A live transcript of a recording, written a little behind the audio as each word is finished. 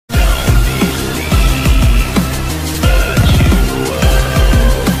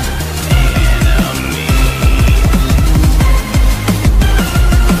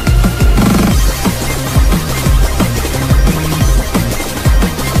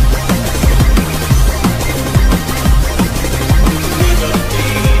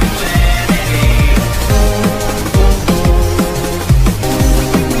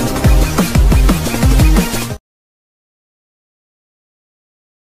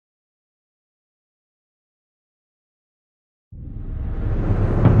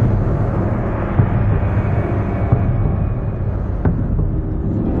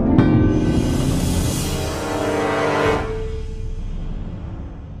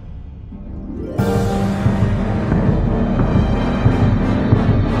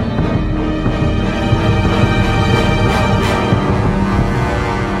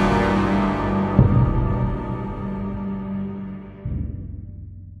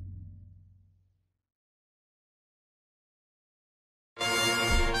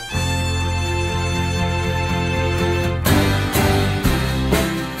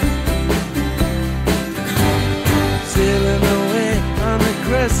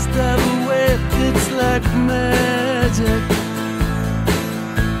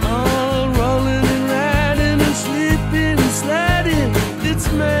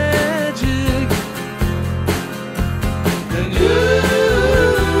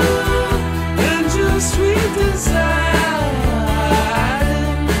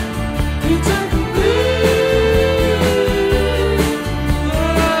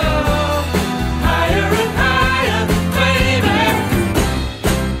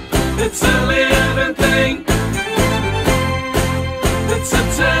It's a living thing. It's a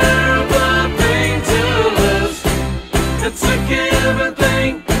terrible thing to lose. It's a given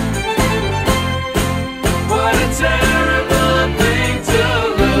thing. What a terrible thing to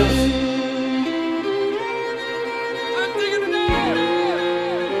lose. I'm digging it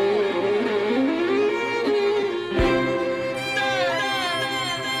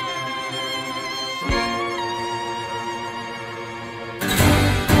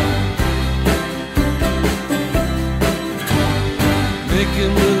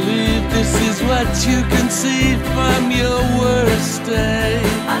Making believe this is what you conceive from your worst day.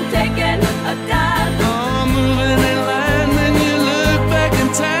 I'm taking a dive. Oh, moving in line, then you look back in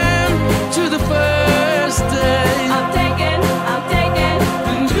time to the first day. I'm taking.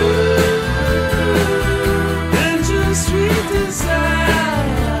 And your sweet desire.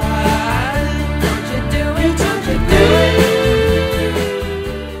 Don't you do it, don't you do it.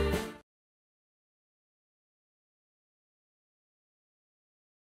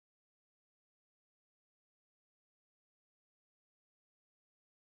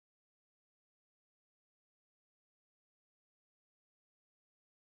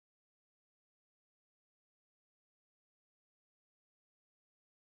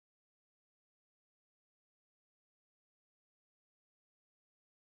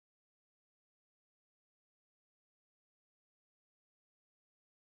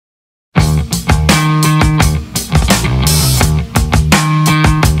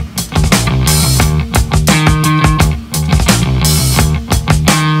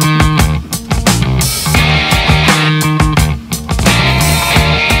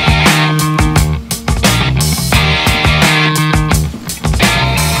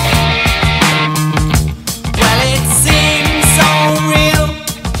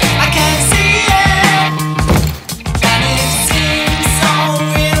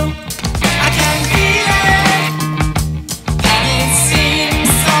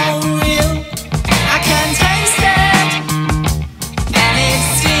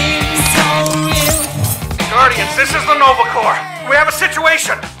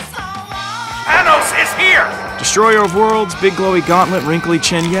 Destroyer of Worlds, big glowy gauntlet, wrinkly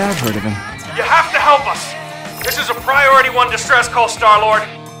chin. Yeah, I've heard of him. You have to help us. This is a priority 1 distress call, Star-Lord.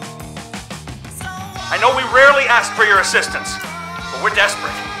 I know we rarely ask for your assistance, but we're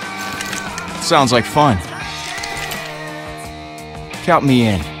desperate. Sounds like fun. Count me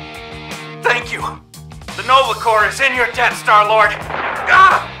in. Thank you. The Nova Corps is in your debt, Star-Lord.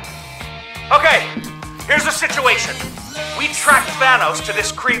 Ah! Okay, here's the situation. We tracked Thanos to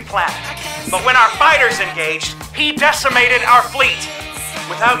this Kree planet, but when our fighters engaged, he decimated our fleet.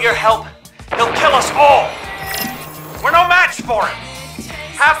 Without your help, he'll kill us all. We're no match for him.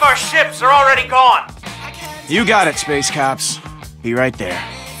 Half our ships are already gone. You got it, Space Cops. Be right there.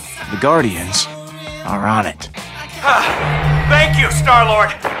 The Guardians are on it. Thank you, Star-Lord.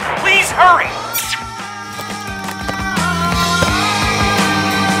 Please hurry.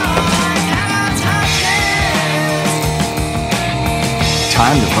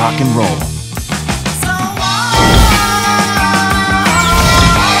 Time to rock and roll.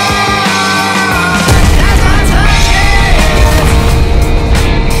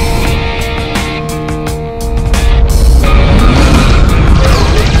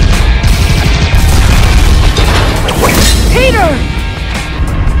 Peter!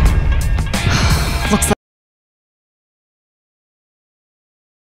 Looks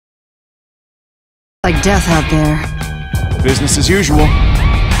like death out there. Business as usual.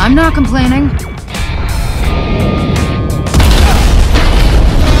 I'm not complaining.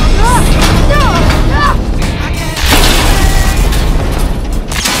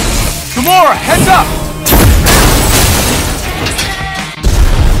 Gamora, heads up!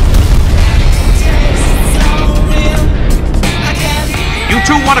 You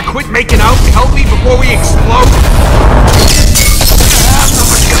two want to quit making out and help me before we explode?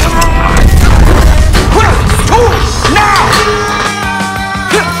 Tools, now!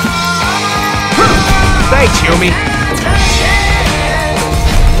 Thanks, Yumi.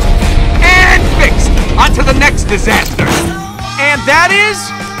 And fixed! On to the next disaster. And that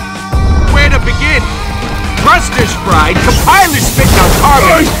is... where to begin? Thrusters fried, compilers spitting on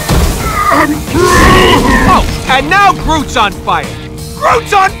carbon. Oh, and now Groot's on fire.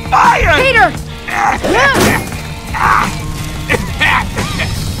 Groot's on fire! Peter!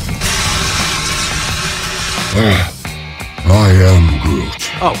 I am Groot.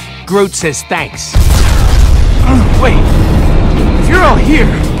 Oh, Groot says thanks. Wait. If you're all here,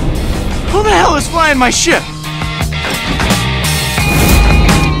 who the hell is flying my ship?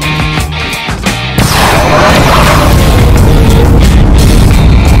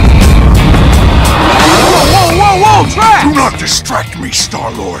 distract me,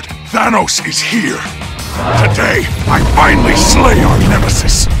 Star-Lord. Thanos is here. Today, I finally slay our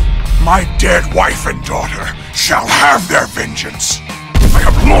nemesis. My dead wife and daughter shall have their vengeance. I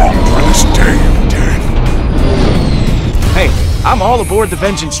have longed for this day of death. Hey, I'm all aboard the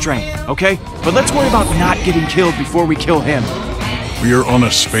vengeance train, okay? But let's worry about not getting killed before we kill him. We are on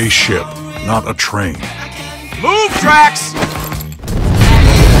a spaceship, not a train. Move, Drax!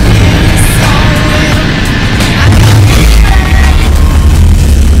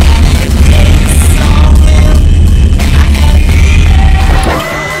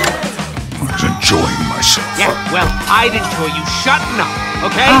 Enjoying myself. Yeah, well, I'd enjoy you shutting up,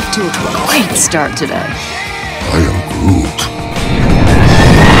 okay? Off to a great start today. I am Groot.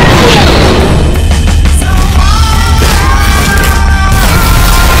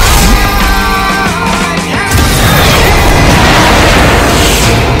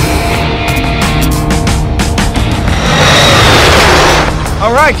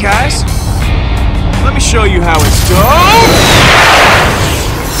 All right, guys. Let me show you how it's done.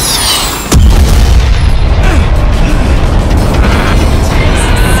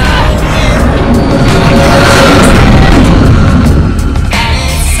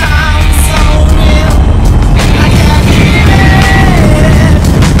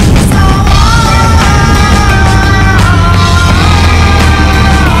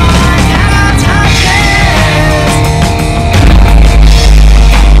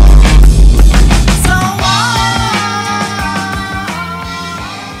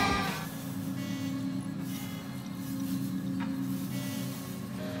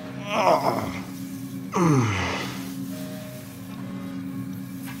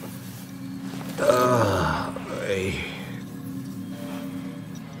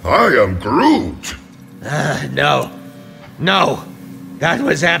 I am Groot. No. No. That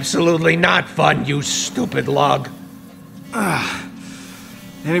was absolutely not fun, you stupid log.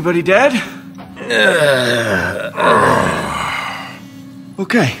 Anybody dead?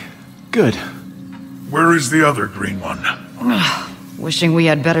 Okay, good. Where is the other green one? Wishing we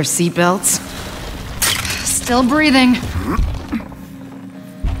had better seatbelts. Still breathing.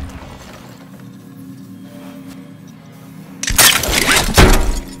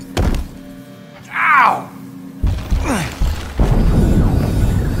 Ow!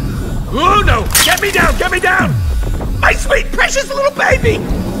 Oh no! Get me down! Get me down! My sweet, precious little baby!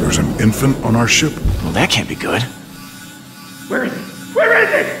 There's an infant on our ship. Well, that can't be good. Where is it? Where is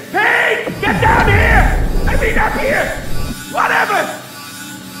it? Hey! Get down here! I mean up here! Whatever!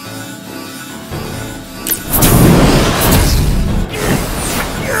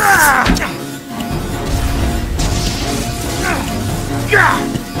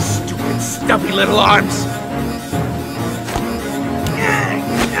 Stupid, stumpy little arms!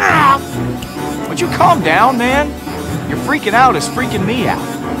 Would you calm down, man? Your freaking out is freaking me out.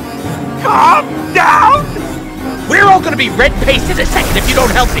 Calm down! We're all gonna be red-faced in a second if you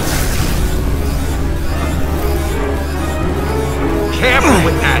don't help me! Careful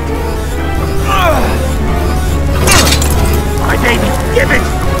with that! My baby, give it!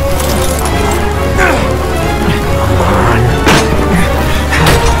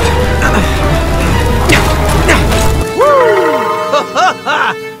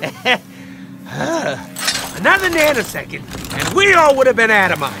 Another nanosecond, and we all would have been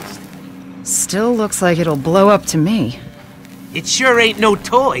atomized. Still looks like it'll blow up to me. It sure ain't no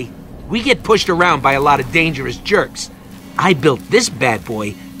toy. We get pushed around by a lot of dangerous jerks. I built this bad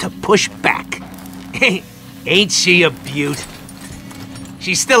boy to push back. Ain't she a beaut?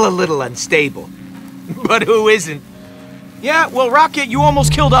 She's still a little unstable. But who isn't? Yeah, well, Rocket, you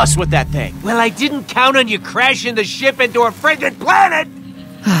almost killed us with that thing. Well, I didn't count on you crashing the ship into a friggin' planet!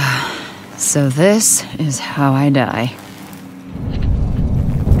 So this is how I die.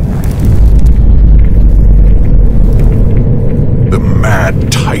 The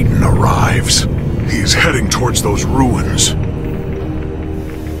Mad Titan arrives. He's heading towards those ruins.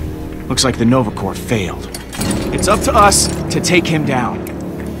 Looks like the Nova Corps failed. It's up to us to take him down.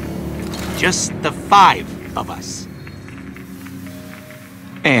 Just the 5 of us.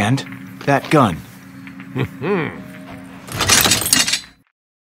 And that gun.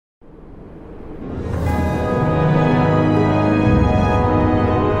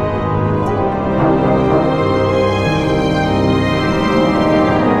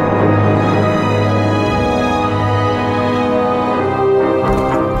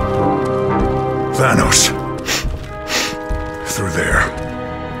 Thanos. Through there.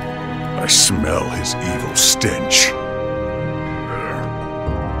 I smell his evil stench.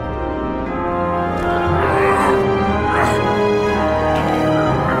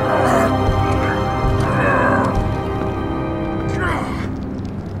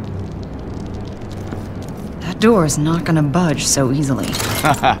 door's not gonna budge so easily.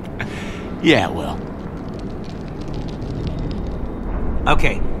 Yeah, it will.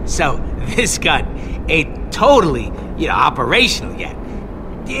 Okay, so this gun ain't totally, operational yet.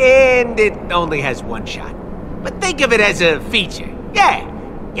 And it only has one shot. But think of it as a feature. Yeah,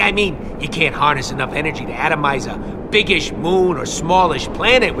 I mean, you can't harness enough energy to atomize a biggish moon or smallish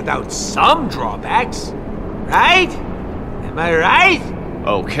planet without some drawbacks. Right? Am I right?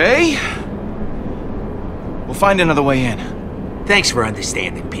 Okay. We'll find another way in. Thanks for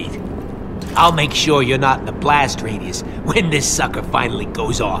understanding, Pete. I'll make sure you're not in the blast radius when this sucker finally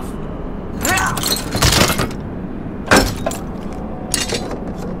goes off.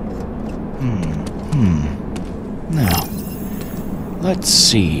 Now, let's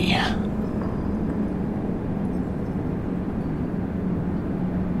see.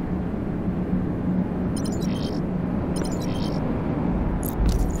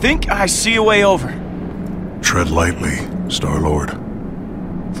 Think I see a way over. Tread lightly, Star-Lord.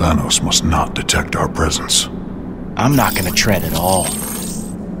 Thanos must not detect our presence. I'm not gonna tread at all.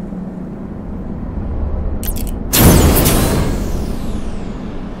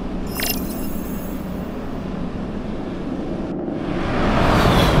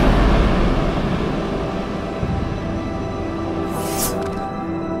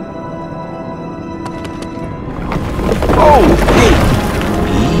 Oh,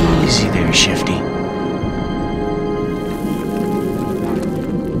 hey! Easy there, Shifty.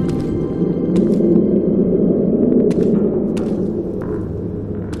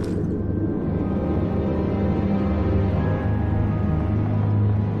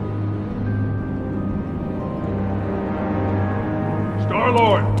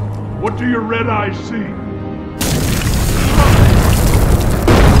 Star-Lord, what do your red eyes see?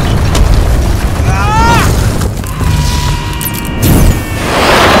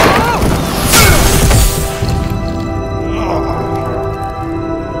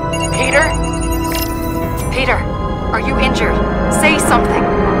 Peter? Peter, are you injured? Say something.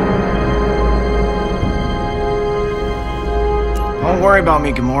 Don't worry about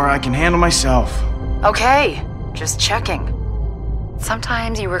me, Gamora. I can handle myself. Okay, just checking.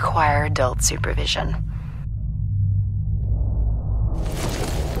 Sometimes you require adult supervision.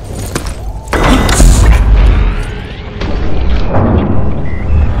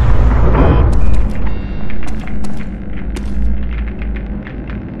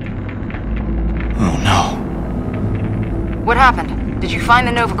 Oh no. What happened? Did you find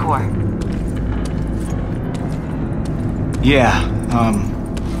the Nova Corps? Yeah,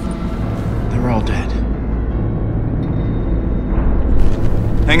 they're all dead.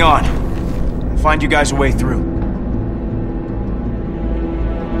 Hang on. I'll find you guys a way through.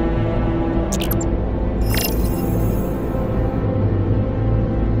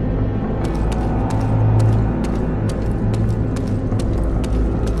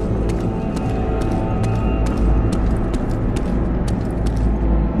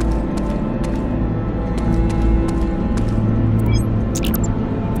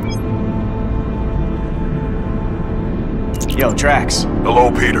 Yo, Drax.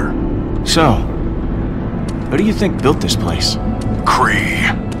 Hello, Peter. So, who do you think built this place? Kree.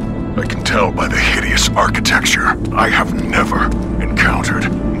 I can tell by the hideous architecture. I have never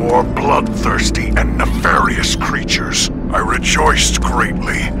encountered more bloodthirsty and nefarious creatures. I rejoiced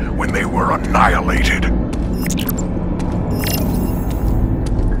greatly when they were annihilated.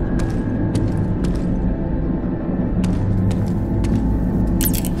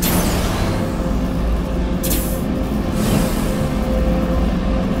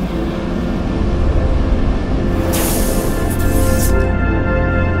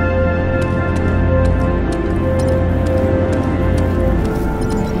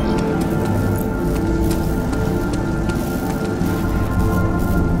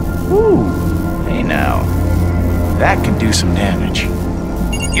 Hey now. That can do some damage.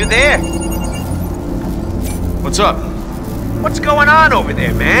 You there? What's up? What's going on over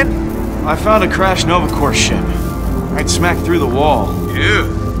there, man? I found a crashed Nova Corps ship. Right smack through the wall.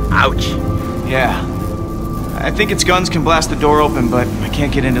 Ew. Ouch. Yeah. I think its guns can blast the door open, but I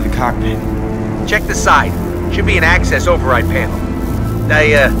can't get into the cockpit. Check the side. Should be an access override panel.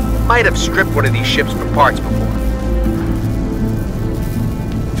 I, might have stripped one of these ships for parts before.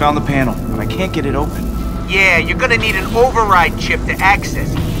 Found the panel, but I can't get it open. Yeah, you're gonna need an override chip to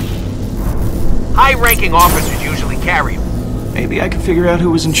access it. High-ranking officers usually carry them. Maybe I can figure out who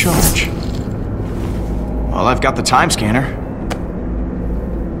was in charge. Well, I've got the time scanner.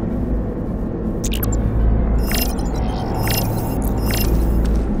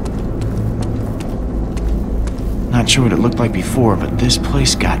 Not sure what it looked like before, but this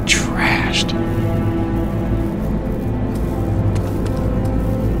place got trashed.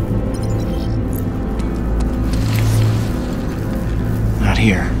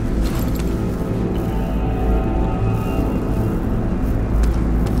 here.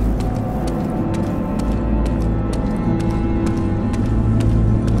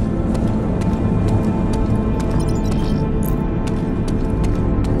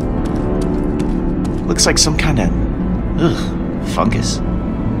 Looks like some kind of fungus.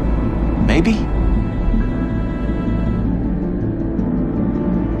 Maybe?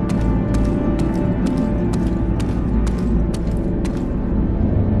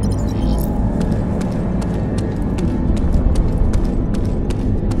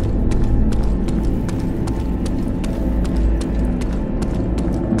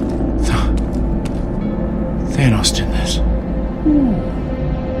 Thanos did this.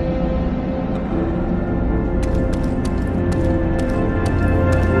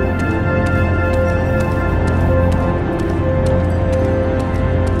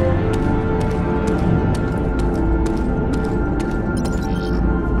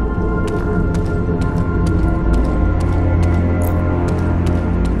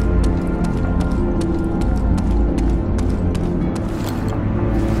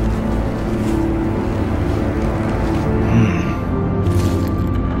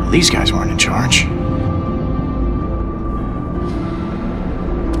 These guys weren't in charge.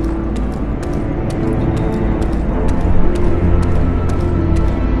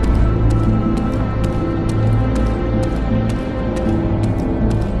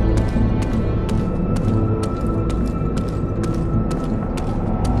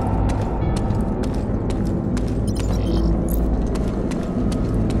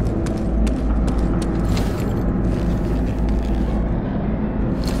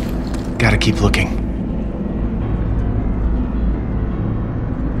 Gotta keep looking.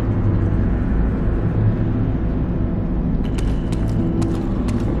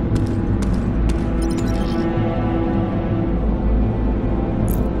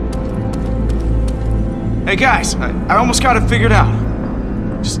 Hey guys, I almost got it figured out.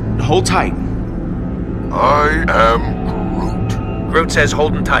 Just hold tight. I am Groot. Groot says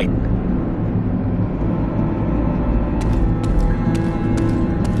holding tight.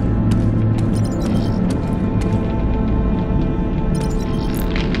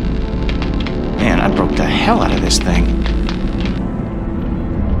 Man, I broke the hell out of this thing.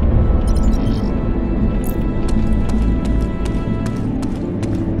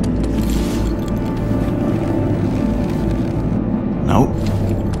 Nope,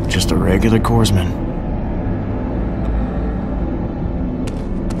 just a regular Korsman.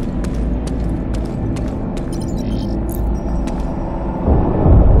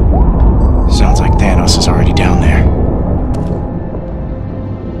 Sounds like Thanos is already down there.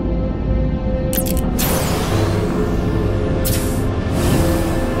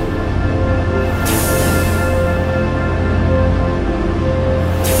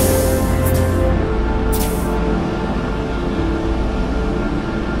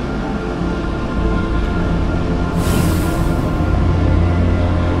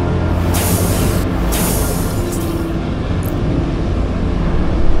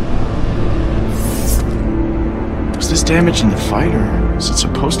 Was this damage in the fight, or is it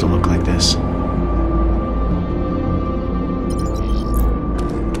supposed to look like this?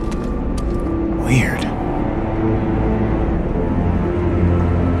 Weird.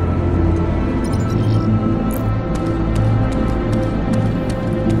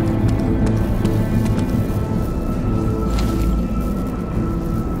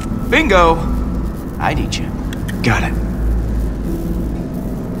 Bingo! I'd eat you. Got it.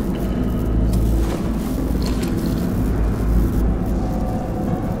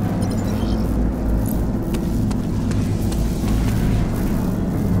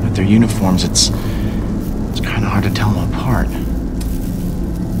 With their uniforms, it's kind of hard to tell them apart.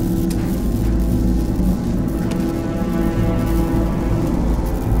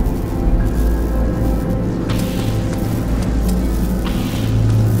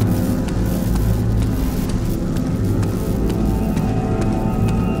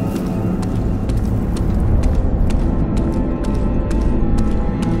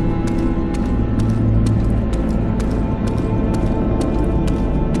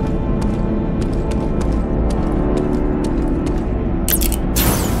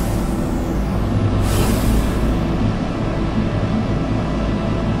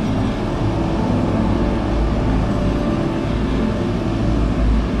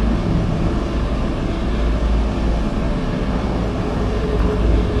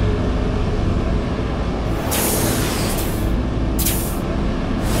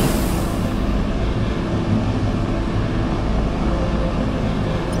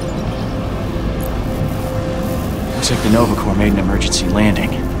 Looks like the Nova Corps made an emergency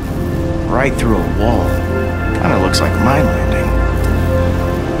landing. Right through a wall. Kinda looks like my landing.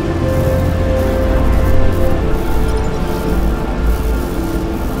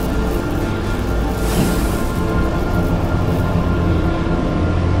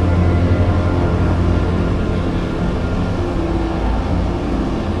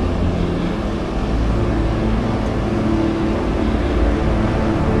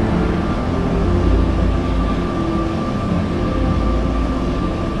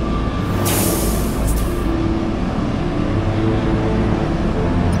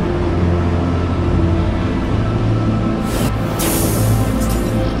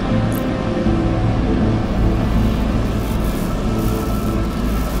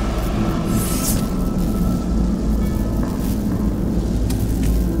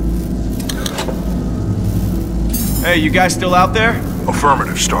 Hey, you guys still out there?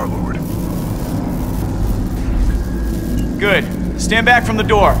 Affirmative, Star-Lord. Good. Stand back from the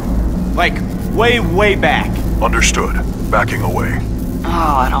door. Like, way, way back. Understood. Backing away.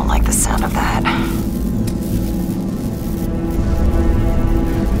 Oh, I don't like the sound of that.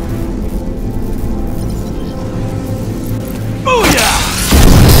 Booyah!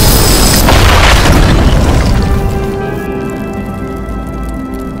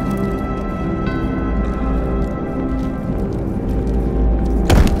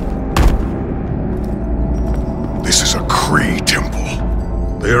 This is a Kree temple.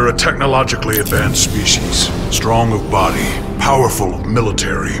 They are a technologically advanced species. Strong of body, powerful of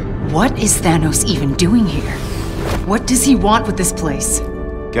military. What is Thanos even doing here? What does he want with this place?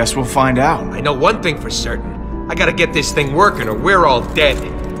 Guess we'll find out. I know one thing for certain. I gotta get this thing working or we're all dead.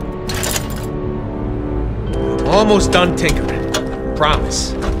 Almost done tinkering.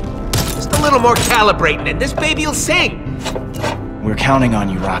 Promise. Just a little more calibrating and this baby'll sing. We're counting on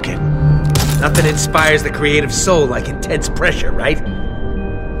you, Rocket. Nothing inspires the creative soul like intense pressure, right?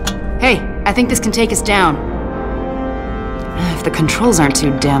 Hey, I think this can take us down. If the controls aren't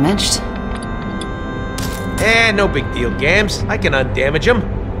too damaged. Eh, no big deal, Gams. I can undamage them.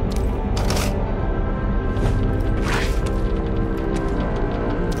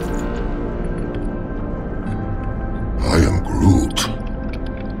 I am Groot.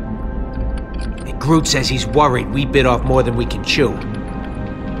 And Groot says he's worried we bit off more than we can chew.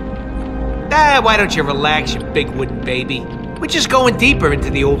 Ah, why don't you relax, you big wooden baby? We're just going deeper into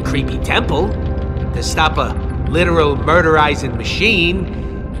the old creepy temple to stop a literal murderizing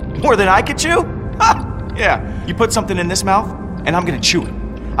machine. More than I could chew? Ha! Yeah, you put something in this mouth, and I'm gonna chew it.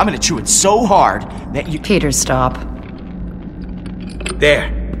 I'm gonna chew it so hard that you... Peter, stop.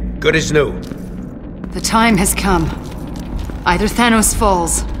 There, good as new. The time has come. Either Thanos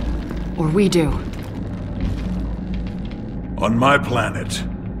falls, or we do. On my planet,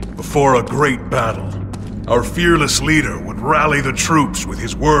 before a great battle, our fearless leader would rally the troops with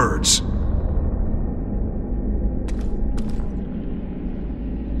his words.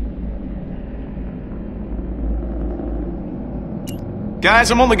 Guys,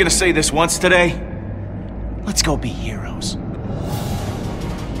 I'm only gonna say this once today. Let's go be heroes.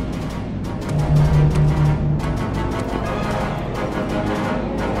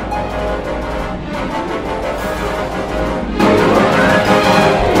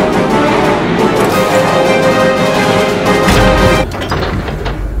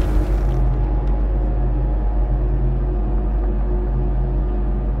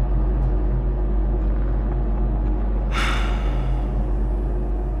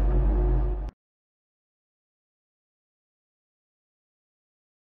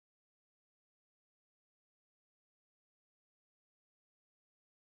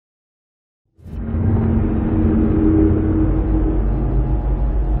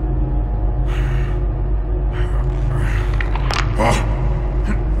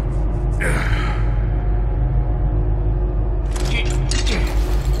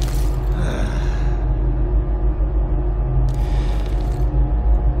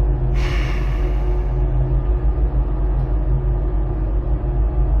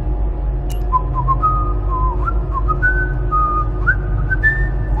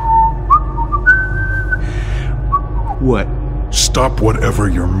 What? Stop whatever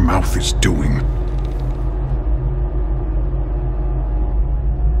your mouth is doing.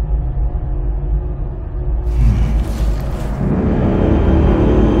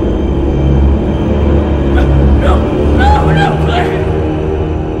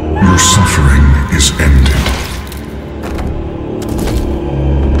 Your suffering is ended.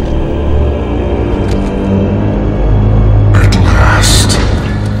 At last.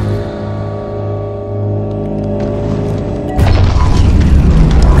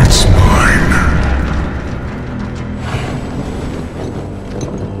 It's mine.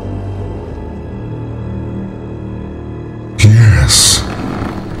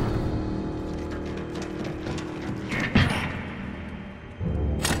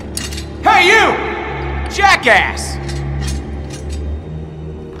 jackass!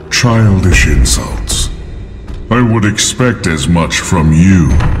 Childish insults. I would expect as much from you.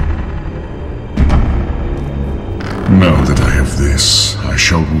 Now that I have this, I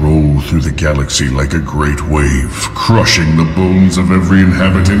shall roll through the galaxy like a great wave, crushing the bones of every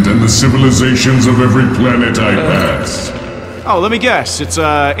inhabitant and the civilizations of every planet I pass. Oh, let me guess. It's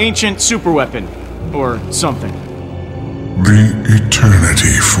a ancient superweapon. Or something. The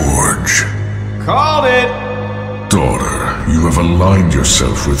Eternity Forge. Called it! Daughter, you have aligned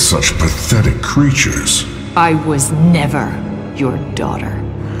yourself with such pathetic creatures. I was never your daughter.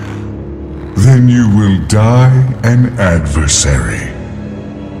 Then you will die an adversary.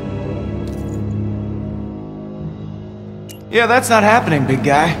 Yeah, that's not happening, big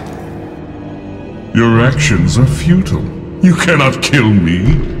guy. Your actions are futile. You cannot kill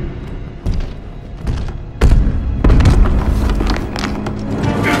me.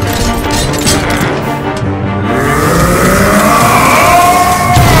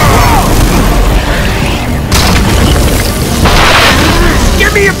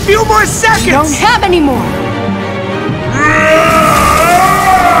 Give me a few more seconds! Don't have any more!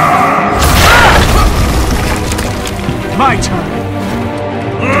 My turn.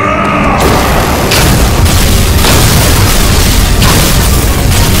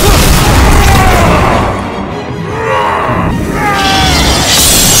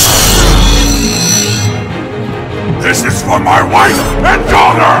 This is for my wife and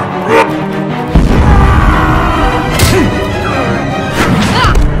daughter!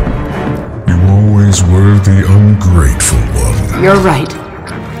 You always were the ungrateful one. You're right.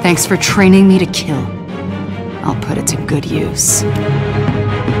 Thanks for training me to kill. I'll put it to good use.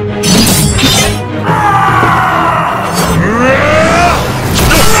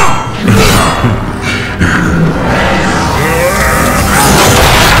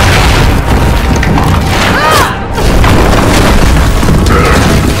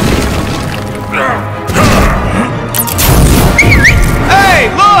 Hey,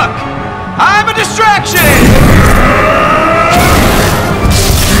 look! I'm a distraction!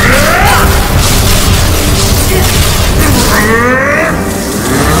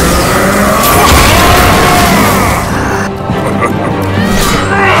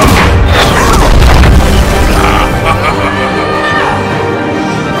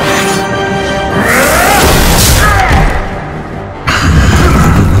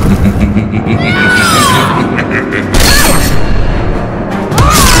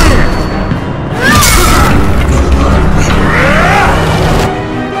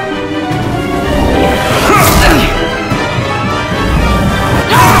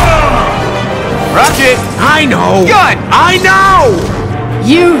 Rocket! I know! Gun! I know!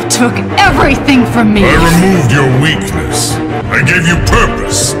 You took everything from me! I removed your weakness. I gave you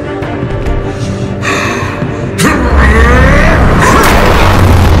purpose.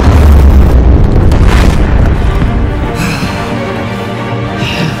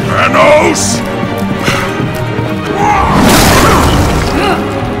 Thanos!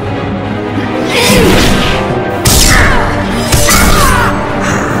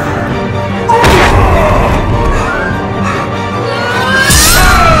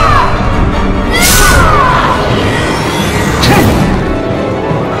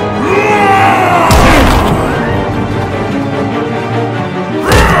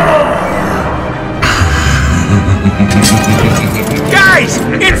 Guys!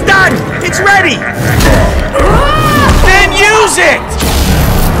 It's done! It's ready! Then use it!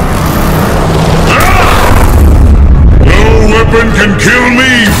 No weapon can kill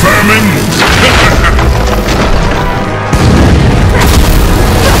me, vermin!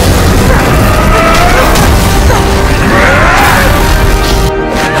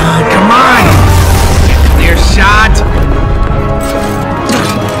 Come on! Clear shot!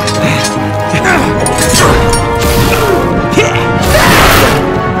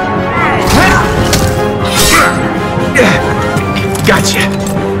 Gotcha!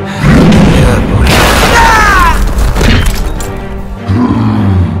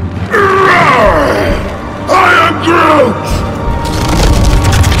 I am Groot!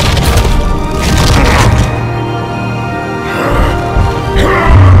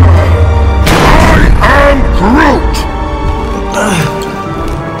 I am Groot!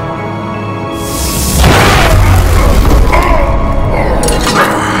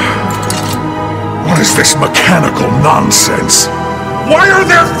 What is this mechanical nonsense? Why are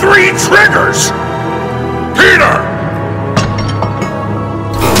there 3 triggers? Peter!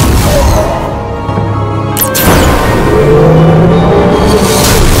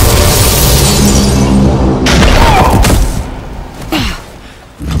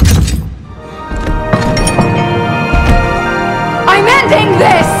 ending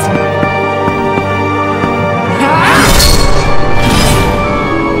this!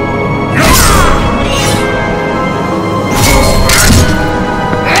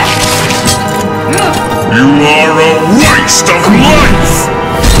 You are a waste of life!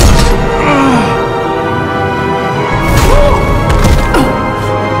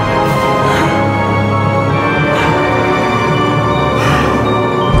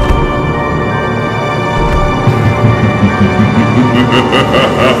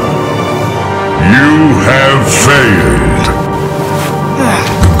 You have failed. The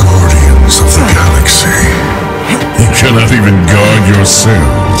Guardians of the Galaxy. You cannot even guard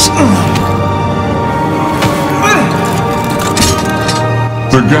yourselves.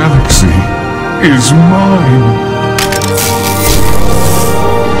 The galaxy is mine.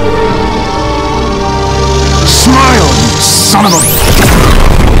 Smile, you son of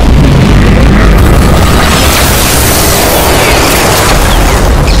a...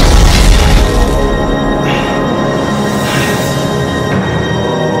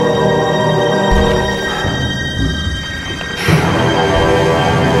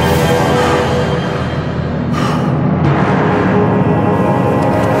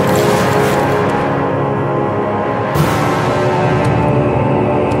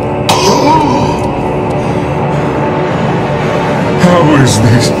 How is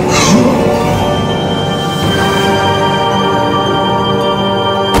this?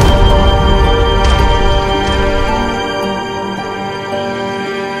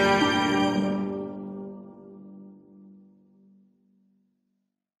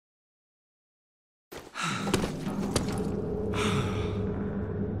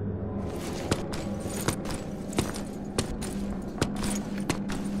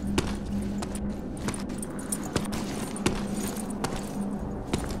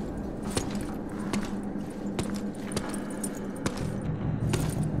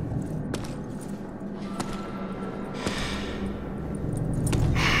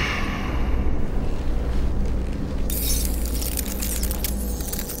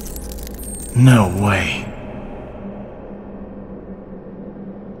 No way.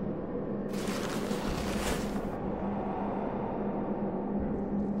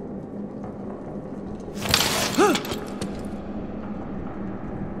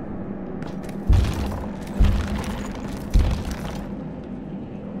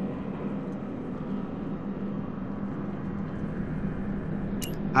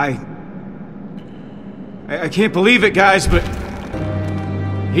 I can't believe it, guys, but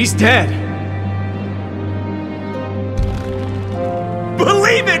he's dead.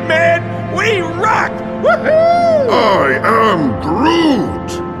 Believe it, man! We rock! Woohoo! I am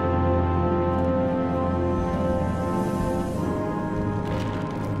Groot!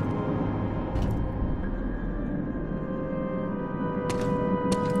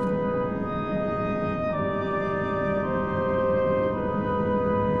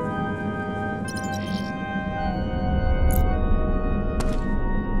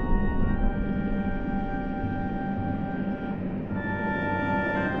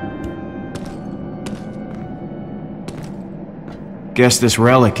 Guess this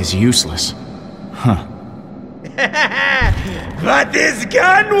relic is useless. Huh. But this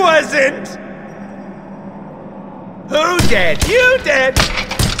gun wasn't! Who dead? You dead?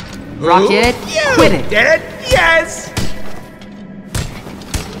 Rocket, You quit it. dead? Yes!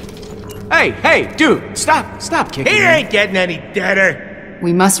 Hey, dude, stop kicking He me. ain't getting any deader.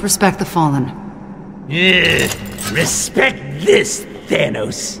 We must respect the fallen. Respect this,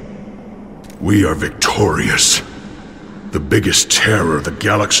 Thanos. We are victorious. The biggest terror the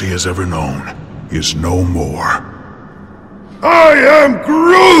galaxy has ever known is no more. I am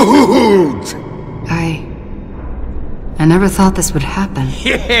Groot! I never thought this would happen.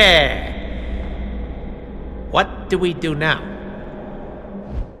 Yeah! What do we do now?